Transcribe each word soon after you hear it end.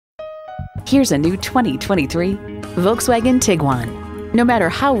Here's a new 2023 Volkswagen Tiguan. No matter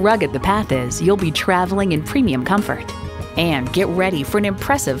how rugged the path is, you'll be traveling in premium comfort. And get ready for an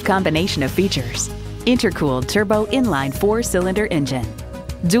impressive combination of features. Intercooled turbo inline 4-cylinder engine,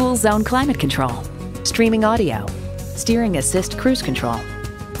 dual zone climate control, streaming audio, steering assist cruise control,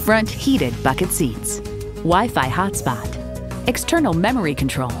 front heated bucket seats, Wi-Fi hotspot, external memory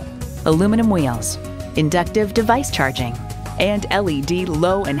control, aluminum wheels, inductive device charging, and LED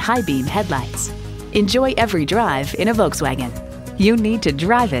low and high beam headlights. Enjoy every drive in a Volkswagen. You need to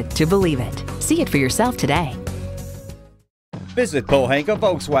drive it to believe it. See it for yourself today. Visit Pohanka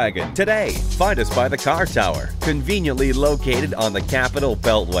Volkswagen today. Find us by the car tower, conveniently located on the Capitol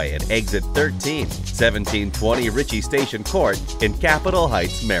Beltway at exit 13, 1720 Ritchie Station Court in Capitol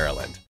Heights, Maryland.